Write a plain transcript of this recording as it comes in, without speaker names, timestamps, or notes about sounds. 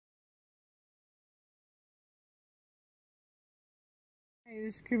Hey,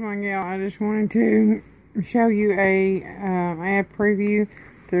 this is Coupon Gal. I just wanted to show you a ad preview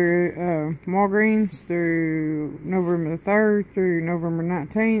through Walgreens through November the 3rd through November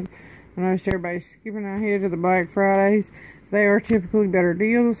 19th. I noticed everybody's skipping ahead to the Black Fridays. They are typically better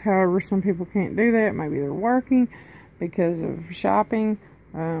deals. However, some people can't do that. Maybe they're working because of shopping.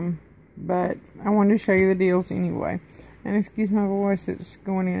 But I wanted to show you the deals anyway. And excuse my voice, it's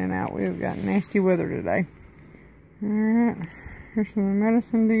going in and out. We've got nasty weather today. Alright. Here's some of the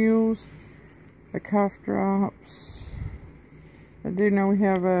medicine deals, the cough drops. I do know we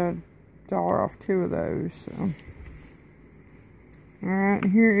have $1 off 2 of those. So, alright,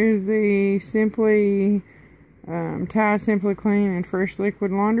 here is the Tide Simply Clean and Fresh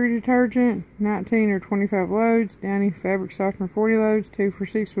Liquid Laundry Detergent. 19 or 25 loads. Downy Fabric Softener 40 loads. 2 for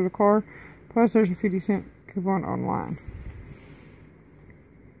 $6 for the car. Plus there's a 50-cent coupon online.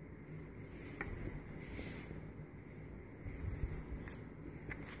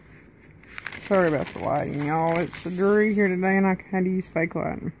 Sorry about the lighting, y'all. It's dreary here today, and I had to use fake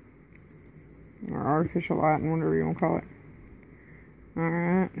lighting. Or artificial lighting, whatever you want to call it.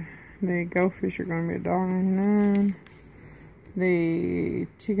 Alright. The goldfish are going to be $1.99. The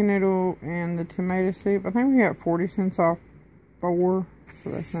chicken noodle and the tomato soup, I think we got 40 cents off 4, so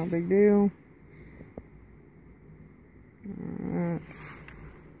that's not a big deal. Alright.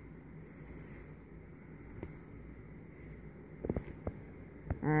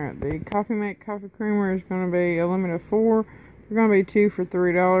 Alright, the Coffee Mate Coffee Creamer is going to be a limit of 4. They're going to be 2 for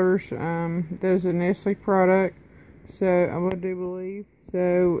 $3. There's a Nestle product, so I do believe.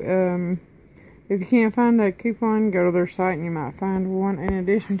 So, if you can't find a coupon, go to their site and you might find one in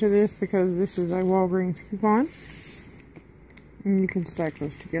addition to this, because this is a Walgreens coupon. And you can stack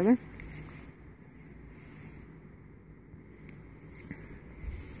those together.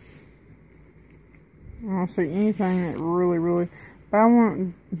 I don't see anything that really buy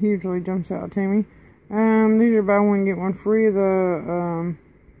one hugely jumps out to me. These are buy one get one free. The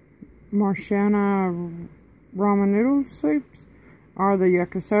Marciana ramen noodle soups, or the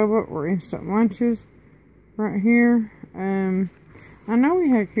yakisoba or instant lunches right here. I know we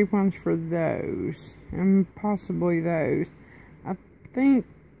had coupons for those and possibly those. I think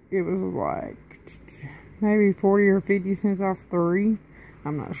it was like maybe 40 or 50 cents off 3.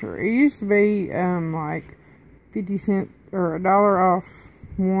 I'm not sure. It used to be like 50 cents or $1 off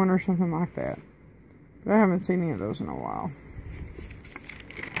 1 or something like that. But I haven't seen any of those in a while.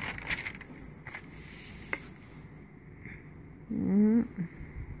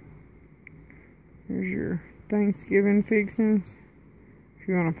 Here's your Thanksgiving fixings. If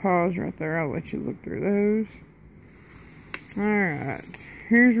you want to pause right there, I'll let you look through those. Alright.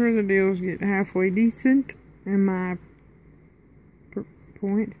 Here's where the deals get halfway decent, in my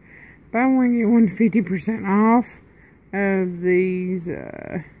point. Buy one, get one 50% off of these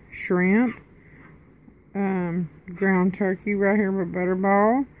shrimp, ground turkey right here with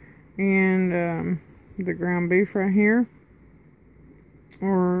butterball, and the ground beef right here,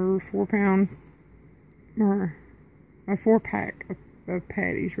 or 4-pound, or a 4-pack of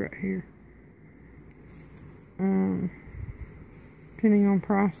patties right here, depending on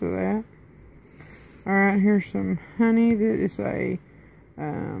price of that. Alright, here's some honey. That is a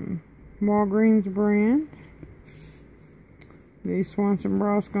Walgreens brand. The Swanson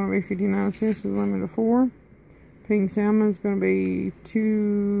broth is going to be 59 cents, is a limit of 4. Pink salmon is going to be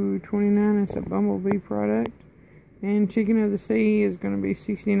 $2.29. It's a Bumblebee product. And chicken of the sea is going to be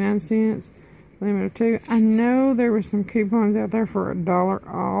 69 cents, limit of 2. I know there were some coupons out there for $1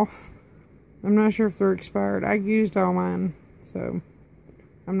 off. I'm not sure if they're expired. I used all mine, so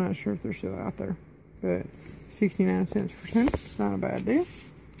I'm not sure if they're still out there. But 69 cents for 10. It's not a bad deal.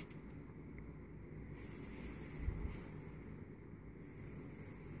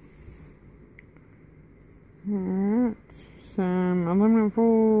 Alright, some aluminum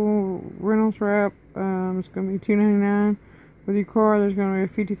foil Reynolds wrap. It's going to be $2.99. With your car, there's going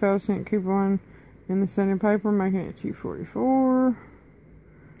to be a 55-cent coupon in the Sunday paper, making it $2.44.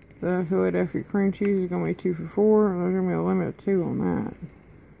 The Philadelphia cream cheese is going to be 2 for $4. There's going to be a limit of 2 on that.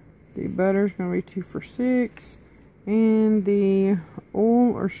 The butter is going to be 2 for $6. And the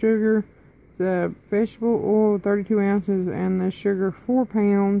oil or sugar, the vegetable oil 32 ounces and the sugar 4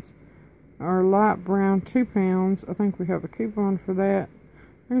 pounds, or light brown 2 pounds. I think we have a coupon for that.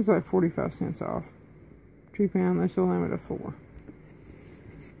 I think it's like 45 cents off. 2 pounds, that's a limit of 4.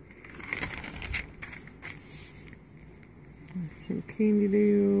 Some candy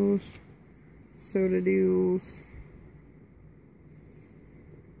deals, soda deals.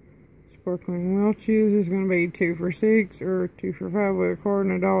 Sparkling Welch's is going to be 2 for $6 or 2 for $5 with a card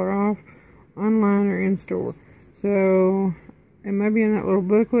and $1 off, online or in store. So it may be in that little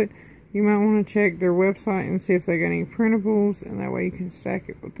booklet. You might want to check their website and see if they got any printables, and that way you can stack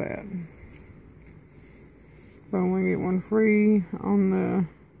it with that. Buy one get one free on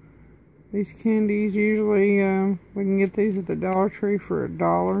these candies. Usually we can get these at the Dollar Tree for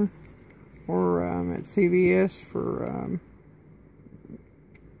 $1, or at CVS for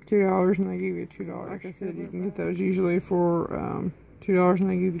 $2, and they give you $2. Like I said, you can get those usually for $2, and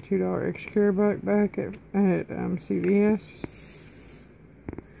they give you $2 extra carry back at CVS.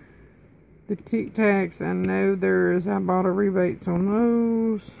 The Tic Tacs, I know there is Ibotta rebates on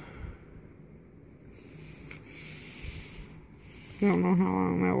those. Don't know how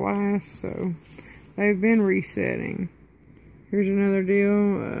long they'll last, so they've been resetting. Here's another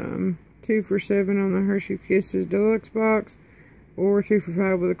deal, 2 for $7 on the Hershey Kisses Deluxe box, or 2 for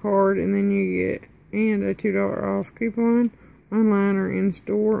 $5 with a card, and then you get a $2 off coupon online or in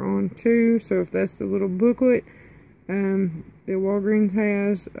store on 2. So if that's the little booklet that Walgreens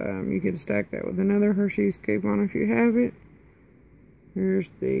has, you can stack that with another Hershey's coupon if you have it. Here's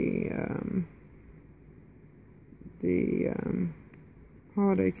the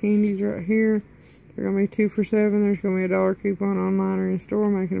holiday candies right here. They're going to be 2 for $7. There's going to be a $1 coupon online or in store,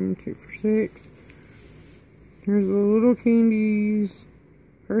 making them 2 for $6. Here's the little candies.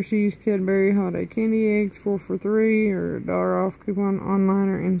 Hershey's Cadbury Holiday Candy Eggs, 4 for $3, or a $1 off coupon online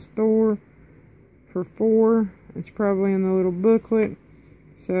or in store for $4. It's probably in the little booklet,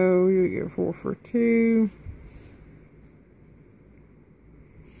 so you'll get 4 for $2.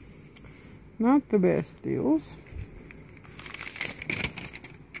 Not the best deals.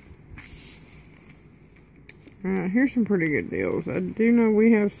 Here's some pretty good deals. I do know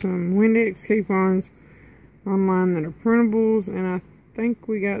we have some Windex coupons online that are printables, and I think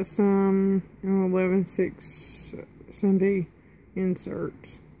we got some 11/6 Sunday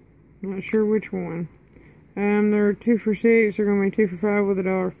inserts. Not sure which one. They're 2 for $6. They're going to be 2 for $5 with a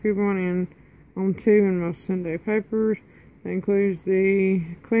 $1 coupon and on 2 in most Sunday papers. That includes the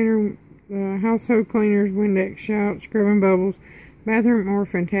cleaner, household cleaners, Windex Shout, Scrubbing Bubbles, Bathroom or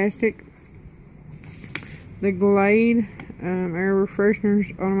Fantastic, the Glade air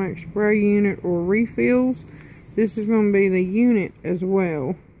refresheners, automatic spray unit or refills. This is going to be the unit as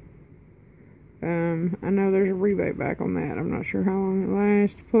well. I know there's a rebate back on that. I'm not sure how long it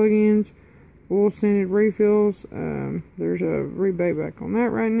lasts. Plug-ins, oil scented refills. There's a rebate back on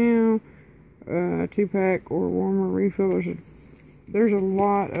that right now. 2-pack or warmer refill. There's a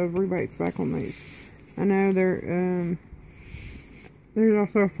lot of rebates back on these. I know there's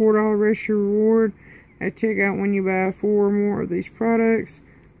also a $4 register reward at checkout when you buy 4 or more of these products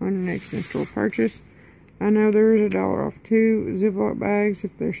on your next in-store purchase. I know there's a $1 off 2 Ziploc bags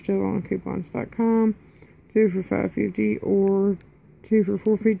if they're still on coupons.com. 2 for $5.50 or 2 for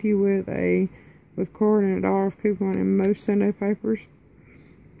 $4.50 with card and a $1 off coupon in most Sunday papers.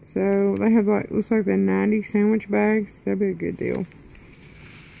 So they have looks like the 90 sandwich bags. That'd be a good deal.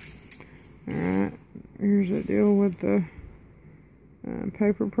 Alright, here's a deal with the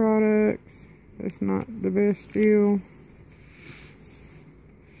paper products. That's not the best deal.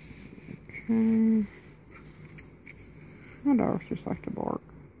 Okay. My dogs just like to bark.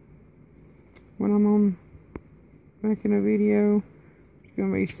 When I'm on making a video, it's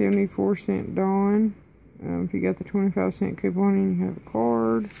going to be 74-cent Dawn. If you got the 25-cent coupon and you have a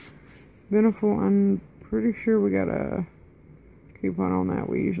card. Beneful, I'm pretty sure we got a coupon on that.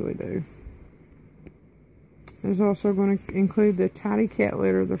 We usually do. There's also going to include the Tidy Cat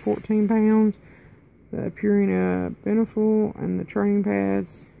Litter, the 14 pounds, the Purina Beneful, and the training pads.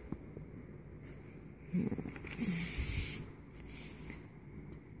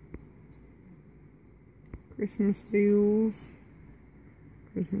 Christmas deals,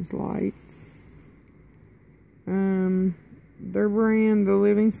 Christmas lights. Their brand, the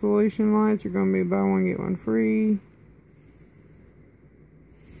Living Solution lights, are going to be buy one get one free.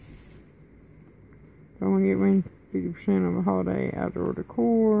 Buy one get one 50% of a holiday outdoor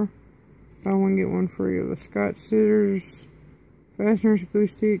decor. Buy one get one free of the Scotch scissors, fasteners, glue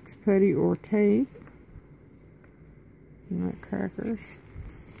sticks, putty or tape. Nutcrackers.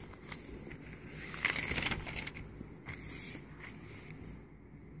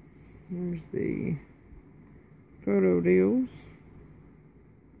 There's the photo deals.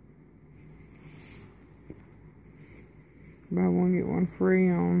 Buy one get one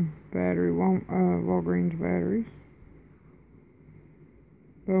free on Walgreens batteries.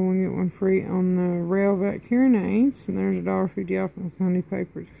 Buy one get one free on the Railvac hearing aids, and there's a $1.50 off on Sunday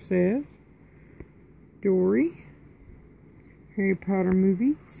papers says. Dory, Harry Potter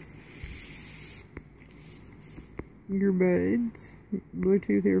movies, earbuds,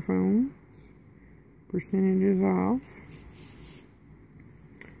 Bluetooth earphones, percentages off.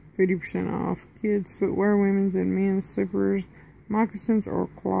 50% off. Kids footwear, women's and men's slippers, moccasins or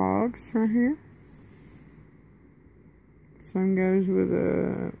clogs right here. Same goes with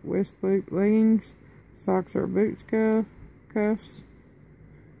West Loop leggings, socks or boots cuffs.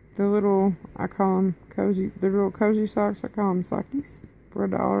 The little, I call them cozy, the little cozy socks, I call them sockies for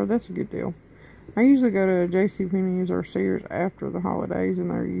 $1. That's a good deal. I usually go to JCPenney's or Sears after the holidays, and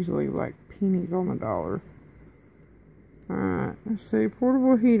they're usually like pennies on the dollar. Alright, let's see.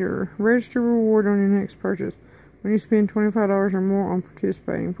 Portable heater. Register reward on your next purchase. When you spend $25 or more on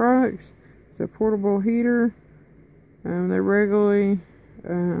participating products, it's a portable heater. They're regularly,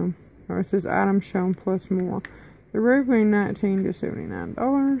 it says items shown plus more. They're regularly $19 to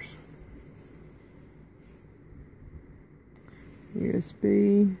 $79.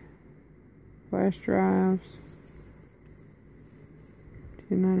 USB, flash drives,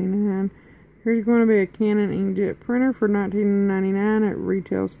 $10.99. Here's going to be a Canon inkjet printer for $19.99. It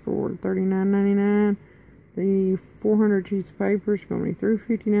retails for $39.99. The 400 sheets of paper is going to be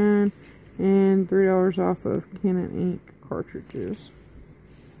 $3.59, and $3 off of Canon ink cartridges.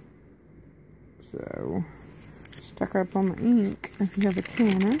 So, stock up on the ink if you have a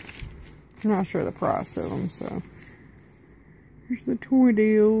Canon. I'm not sure the price of them, so here's the toy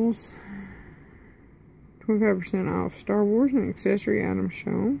deals. 25% off Star Wars and accessory items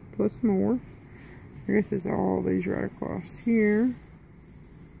shown, plus more. I guess it's all these right across here.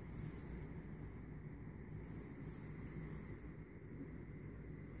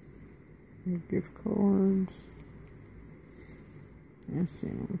 Gift cards. Let's see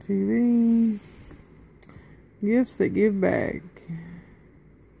on TV. Gifts that give back.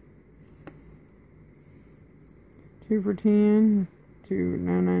 2 for $10 to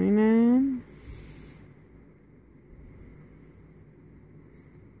 $9.99.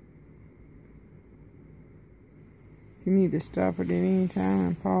 If you need to stop it at any time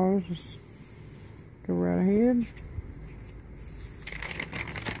and pause, just go right ahead.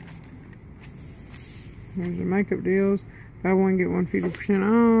 Here's the makeup deals. Buy one, get one 50%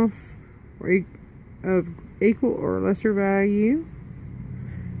 off, or of equal or lesser value.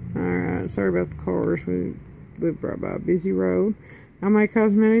 Alright, sorry about the cars. We live right by a busy road. My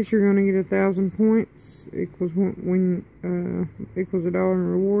Cosmetics, you're going to get 1,000 points. Equals equals $1 in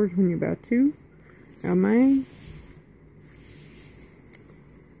rewards when you buy 2. May.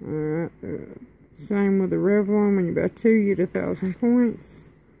 Alright, same with the Revlon. When you buy 2, you get 1,000 points.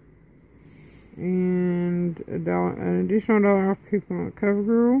 And an additional $1 off coupon at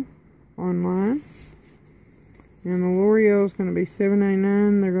CoverGirl online. And the L'Oreal is going to be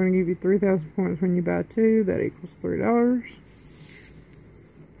 $7.99. They're going to give you 3,000 points when you buy 2. That equals $3.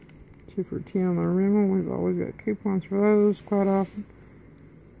 2 for $10 on the Rimmel. We've always got coupons for those quite often.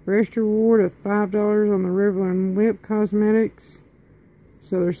 Register reward of $5 on the Revlon Lip Cosmetics.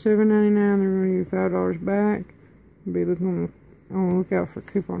 So they're $7.99. They're going to give you $5 back. Be looking on the lookout for a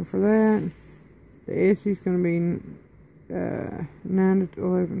coupon for that. The Essie's going to be $9 to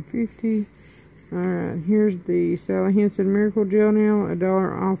 $11.50. Alright, here's the Sally Hansen Miracle Gel Nail. $1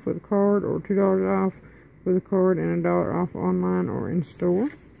 off with a card, or $2 off with a card, and $1 off online or in store.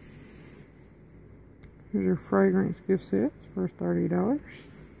 Here's your fragrance gift sets for $30.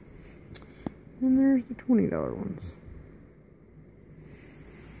 And there's the $20 ones.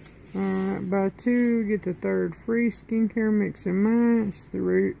 Alright, buy 2, get the 3rd free. Skincare mix and match.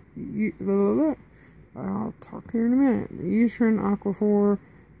 I'll talk here in a minute. The Eucerin, Aquaphor,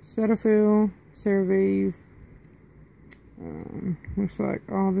 Cetaphil, CeraVe. Looks like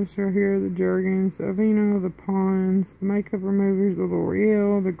all this right here. The Jergens, the Aveeno, the Pond's, the makeup removers, the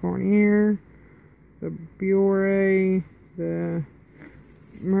L'Oreal, the Garnier, the Biore, the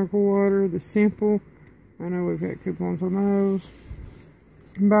Miracle Water, the Simple. I know we've got coupons on those.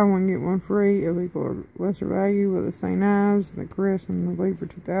 Buy one, get one free of equal or lesser value with the St. Ives, the Crest, and the Libra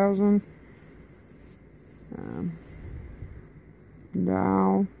 2000.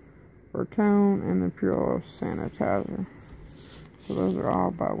 Dial or Tone, and the Pure Oil Sanitizer. So those are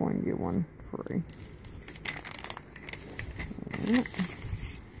all buy one, get one free. Right.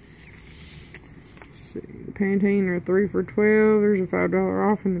 See, the Pantene are 3 for $12. There's a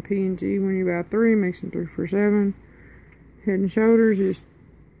 $5 off in the P&G when you buy 3, makes them 3 for $7. Head and Shoulders is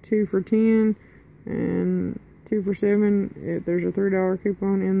 2 for $10 and 2 for $7. There's a $3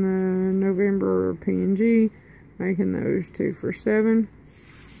 coupon in the November P&G, making those 2 for $7.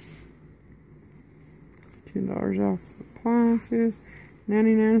 $10 off appliances.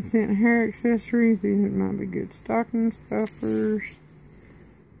 99-cent hair accessories. These might be good stocking stuffers.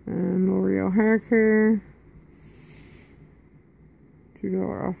 L'Oreal hair care.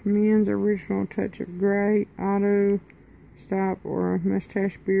 $2 off men's original touch of gray auto stop or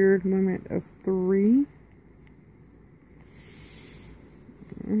mustache beard, limit of 3.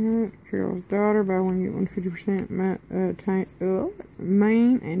 Carol's Daughter, buy one get one 50%.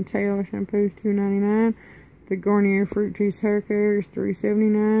 Mane and tail shampoos $2.99. The Garnier Fruit Juice hair care is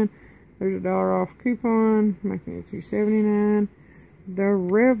 $3.79. There's a $1 off coupon, making it $2.79. The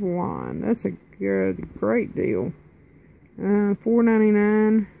Revlon, that's a great deal.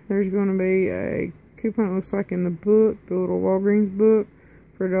 $4.99. There's going to be a coupon, it looks like in the book, the little Walgreens book,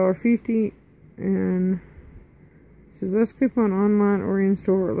 for $1.50. And it says less coupon online or in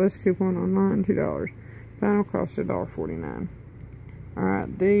store, or less coupon online, $2. Final cost $1.49.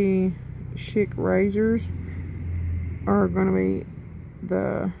 Alright, the Chic razors are going to be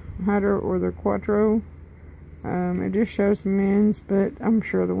the Hydro or the Quattro. It just shows men's, but I'm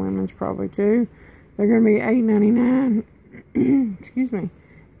sure the women's probably too. They're going to be $8.99. Excuse me,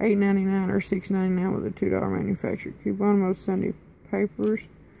 $8.99 or $6.99 with a $2 manufacturer coupon. Most Sunday papers.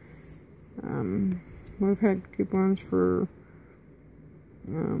 We've had coupons for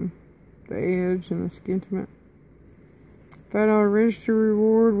the Edge and the Skintimate. $5 register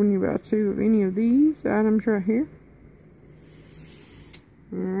reward when you buy 2 of any of these items right here.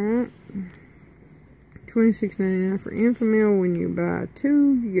 Alright. $26.99 for Infamil. When you buy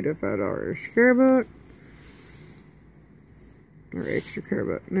 2, you get a $5 care buck. Or extra care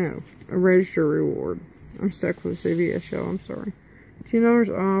buck. No, a register reward. I'm stuck with CVS, y'all. I'm sorry. $10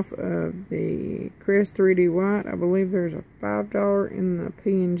 off of the Crest 3D White. I believe there's a $5 in the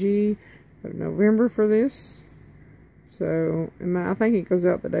P&G of November for this. So, I think it goes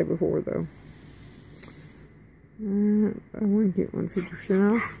out the day before, though. I wouldn't get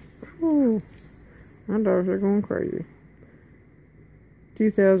 50% off. Oh, my dogs are going crazy.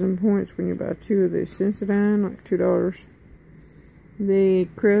 2,000 points when you buy 2 of the Sensodyne, like $2. The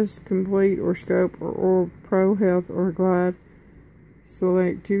Crest Complete or Scope or Pro Health or Glide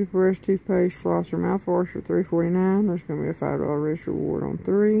Select toothbrush, toothpaste, floss, or mouthwash for $3.49. There's going to be a $5 register reward on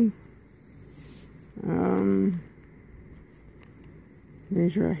 3.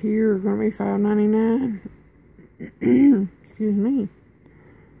 These right here are going to be $5.99. Excuse me.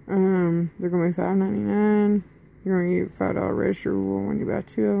 They're going to be $5.99. You're going to get $5 register reward when you buy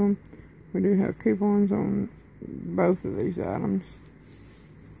 2 of them. We do have coupons on both of these items.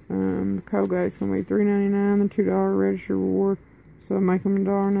 Colgate's going to be $3.99. The $2 register reward. So make them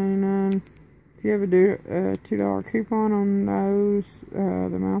 $1.99. If you have a $2 coupon on those,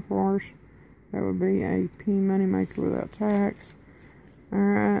 the mouthwash, that would be a penny money maker without tax.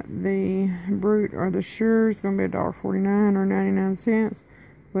 Alright, the Brute or the Sure is going to be $1.49 or 99 cents.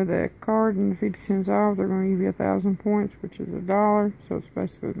 With a card and 50 cents off, they're going to give you 1,000 points, which is $1. So it's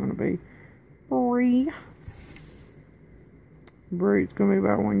basically going to be free. Brute's going to be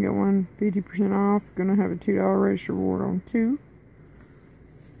about 1 get 1 50% off. Going to have a $2 register reward on 2.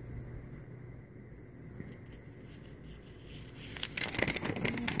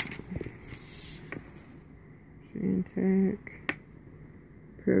 Shantech.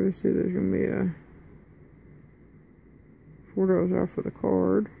 Privacy, there's going to be a $4 off with a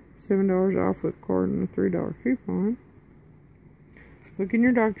card, $7 off with a card, and a $3 coupon. Look in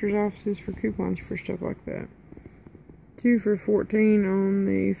your doctor's offices for coupons for stuff like that. 2 for $14 on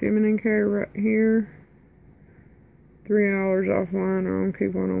the feminine care right here. $3 offline or on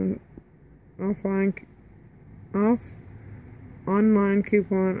coupon on online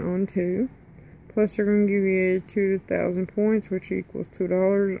coupon on 2. Plus they're going to give you 2,000 points, which equals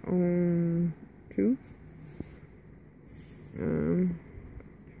 $2 on 2. There's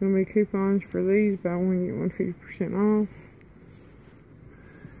going to be coupons for these. Buy 1 get 1 50% off.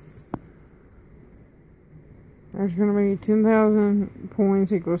 There's going to be 10,000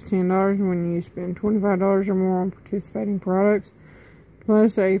 points equals $10 when you spend $25 or more on participating products.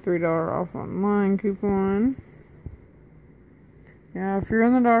 Plus a $3 off online coupon. Now, if you're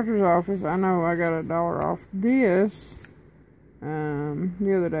in the doctor's office, I know I got a $1 off this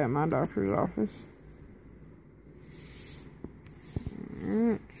the other day at my doctor's office.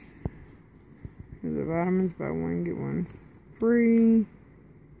 Alright. Here's the vitamins. Buy 1 get 1 free.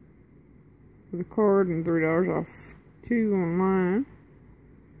 With a card and $3 off 2 online.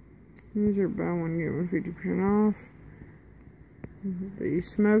 These are buy 1 get 1 50% off. The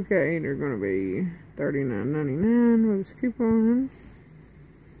Smoke Aid are going to be $39.99 with this coupon.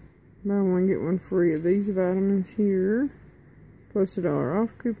 Buy 1 get 1 free of these vitamins here. Plus a $1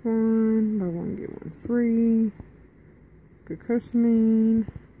 off coupon. Buy 1 get 1 free. Glucosamine.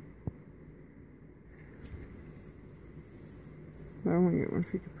 Buy 1 get 1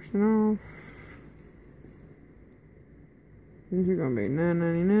 50% off. These are going to be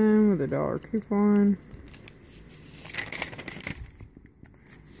 $9.99 with a $1 coupon.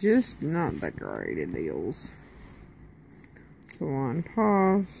 just not that great of deals. Salon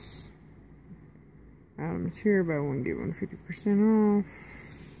Toss. Items here, buy one get one 50% off.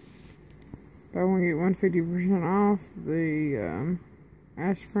 Buy one get one 50% off the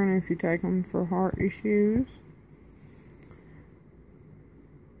aspirin if you take them for heart issues.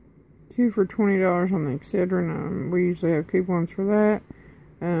 2 for $20 on the Excedrin. We usually have coupons for that.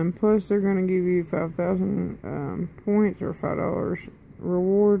 Plus, they're going to give you 5,000 points or $5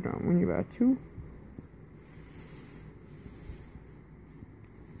 reward when you buy 2.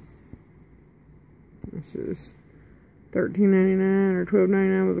 This is $13.99 or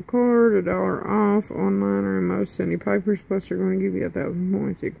 $12.99 with a card, $1 off online or in most Sunday papers. Plus, they're going to give you 1,000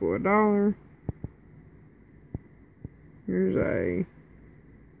 points equal $1. Here's a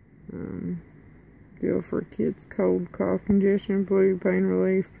deal for kids: cold, cough, congestion, flu, pain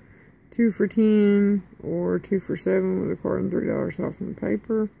relief. 2 for $10 or 2 for $7 with a card and $3 off in the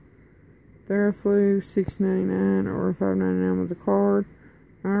paper. Theraflu, $6.99 or $5.99 with a card.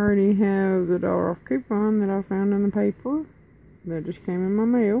 I already have the $1 off coupon that I found in the paper. That just came in my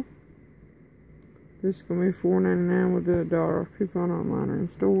mail. This is going to be $4.99 with the $1 off coupon online or in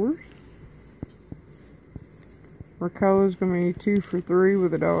stores. Ricola is going to be 2 for $3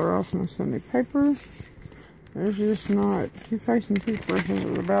 with a $1 off in the Sunday paper. There's just not. Toothpaste and toothbrushes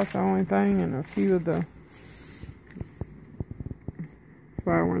are about the only thing, and a few of the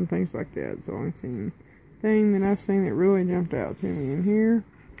flour and things like that. It's the only thing that I've seen that really jumped out to me in here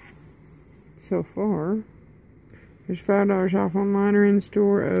so far. There's $5 off online or in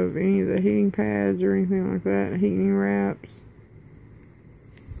store of any of the heating pads or anything like that, heating wraps.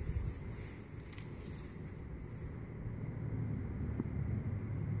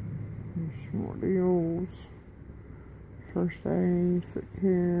 There's more deals. First aid, foot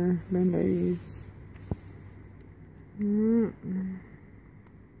care, band-aids.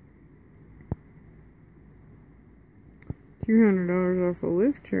 $200 off a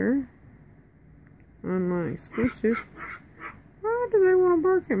lift chair. Online exclusive. Why do they want to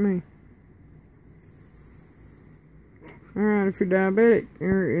bark at me? Alright, if you're diabetic,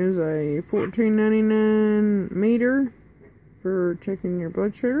 there is a $14.99 meter for checking your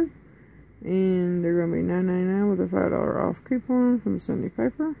blood sugar. And they're going to be $9.99 with a $5 off coupon from the Sunday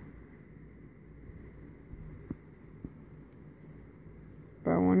paper.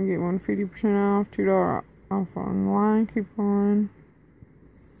 Buy one, get one 50% off, $2 off online coupon.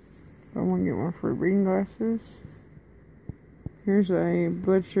 Buy one, get one free reading glasses. Here's a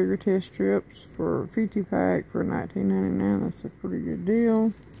blood sugar test strips for 50 pack for $19.99. That's a pretty good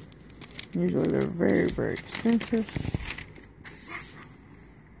deal. Usually they're very, very expensive.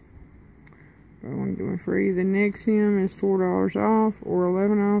 Buy one, get one free. The Nexium is $4 off or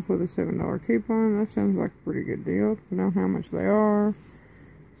 $11 off with a $7 coupon. That sounds like a pretty good deal. I don't know how much they are.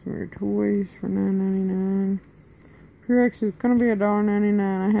 Some of your toys for $9.99. Purex is going to be $1.99.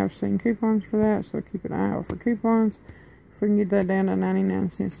 I have seen coupons for that, so keep an eye out for coupons. If we can get that down to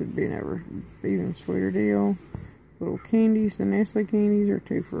 99 cents, it'd be an even sweeter deal. Little candies, the Nestle candies are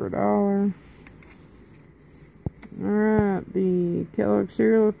 2 for $1. Alright, the Kellogg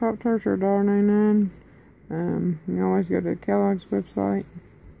cereal with Pop-Tarts are $1.99. You always go to Kellogg's website.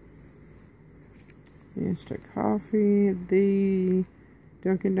 Instant coffee, the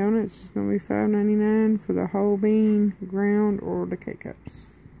Dunkin' Donuts is going to be $5.99 for the whole bean, ground, or the K-Cups.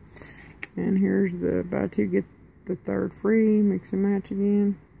 And here's the buy two, get the third free, mix and match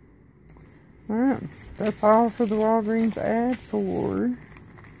again. Alright, that's all for the Walgreens ad for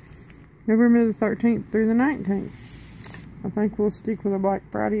November the 13th through the 19th. I think we'll stick with the Black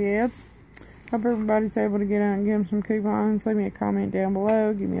Friday ads. Hope everybody's able to get out and get them some coupons. Leave me a comment down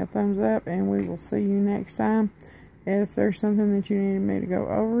below. Give me a thumbs up. And we will see you next time. If there's something that you needed me to go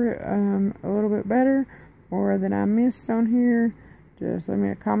over a little bit better, or that I missed on here, just leave me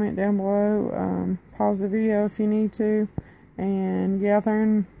a comment down below. Pause the video if you need to. And get out there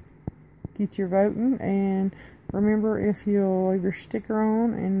and get your voting. And remember, if you'll leave your sticker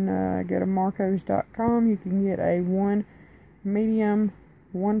on and go to marcos.com, you can get a 1 medium,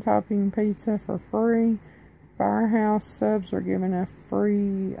 1 topping pizza for free. Firehouse subs are given a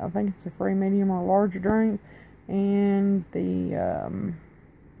free, I think it's a free medium or large drink. And the,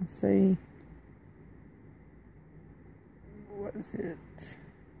 let's see, what is it?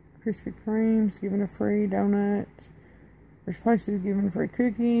 Krispy Kreme's giving a free donut. There's places giving free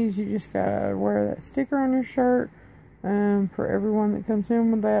cookies. You just gotta wear that sticker on your shirt. For everyone that comes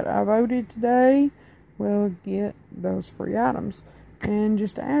in with that I voted today will get those free items. And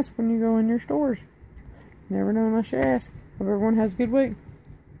just ask when you go in your stores. Never know unless you ask. Hope everyone has a good week.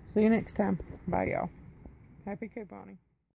 See you next time. Bye, y'all. Happy couponing.